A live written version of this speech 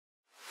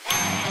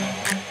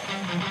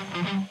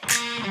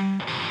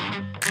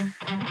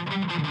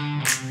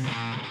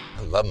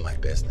love my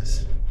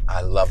business.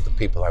 I love the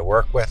people I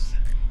work with.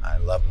 I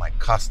love my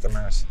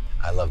customers.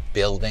 I love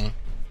building.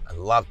 I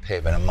love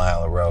paving a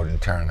mile of road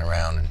and turning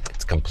around and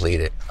it's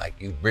completed. Like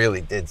you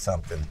really did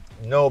something.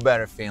 No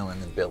better feeling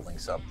than building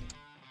something.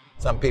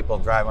 Some people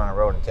drive on a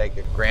road and take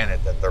it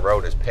granted that the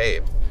road is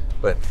paved,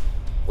 but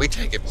we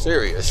take it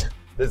serious.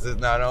 This is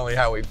not only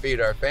how we feed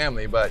our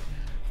family, but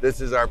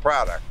this is our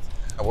product.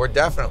 We're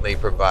definitely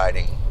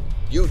providing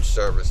huge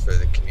service for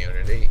the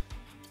community.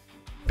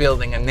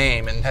 Building a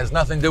name and has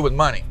nothing to do with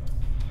money.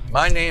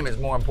 My name is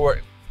more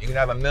important. You can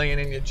have $1 million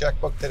in your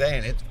checkbook today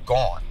and it's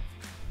gone.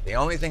 The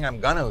only thing I'm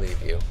gonna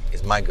leave you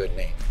is my good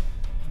name.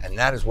 And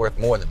that is worth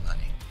more than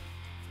money.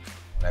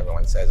 And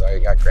everyone says, oh, you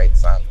got great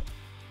sons.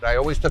 But I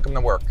always took them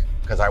to work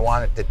because I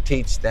wanted to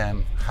teach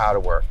them how to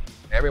work.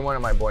 Every one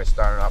of my boys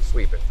started off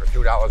sweeping for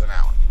 $2 an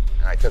hour.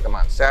 And I took them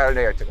on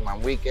Saturday, I took them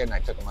on weekend, I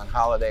took them on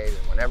holidays,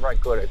 and whenever I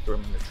could, I threw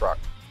them in the truck.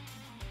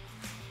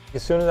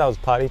 As soon as I was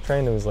potty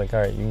trained, it was like,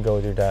 all right, you can go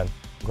with your dad.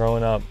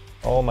 Growing up,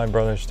 all my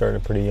brothers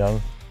started pretty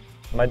young.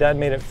 My dad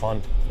made it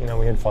fun. You know,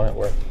 we had fun at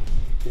work.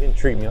 He didn't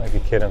treat me like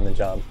a kid on the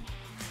job.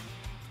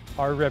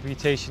 Our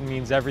reputation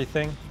means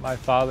everything. My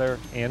father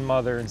and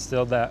mother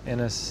instilled that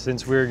in us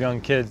since we were young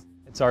kids.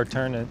 It's our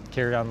turn to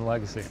carry on the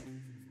legacy.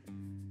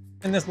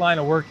 In this line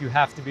of work, you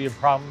have to be a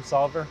problem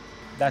solver.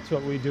 That's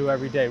what we do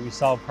every day. We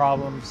solve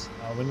problems.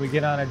 When we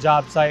get on a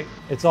job site,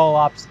 it's all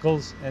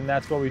obstacles, and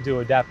that's what we do,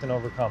 adapt and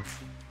overcome.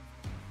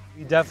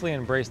 We definitely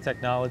embrace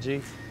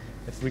technology.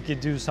 If we could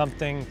do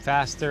something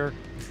faster,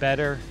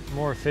 better,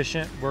 more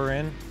efficient, we're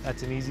in.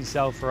 That's an easy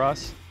sell for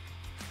us.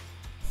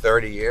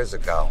 30 years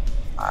ago,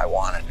 I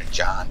wanted a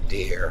John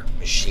Deere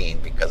machine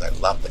because I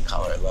loved the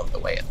color, I loved the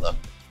way it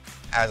looked.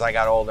 As I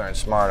got older and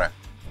smarter,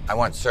 I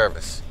want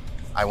service.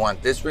 I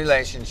want this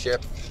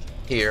relationship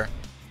here.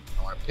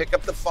 I want to pick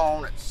up the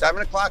phone at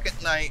 7 o'clock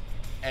at night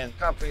and the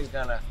company's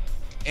gonna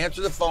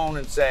answer the phone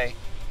and say,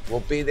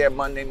 we'll be there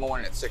Monday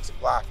morning at 6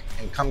 o'clock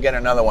and come get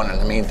another one in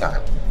the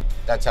meantime.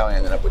 That's how I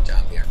ended up with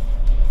John Deere.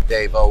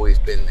 They've always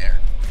been there.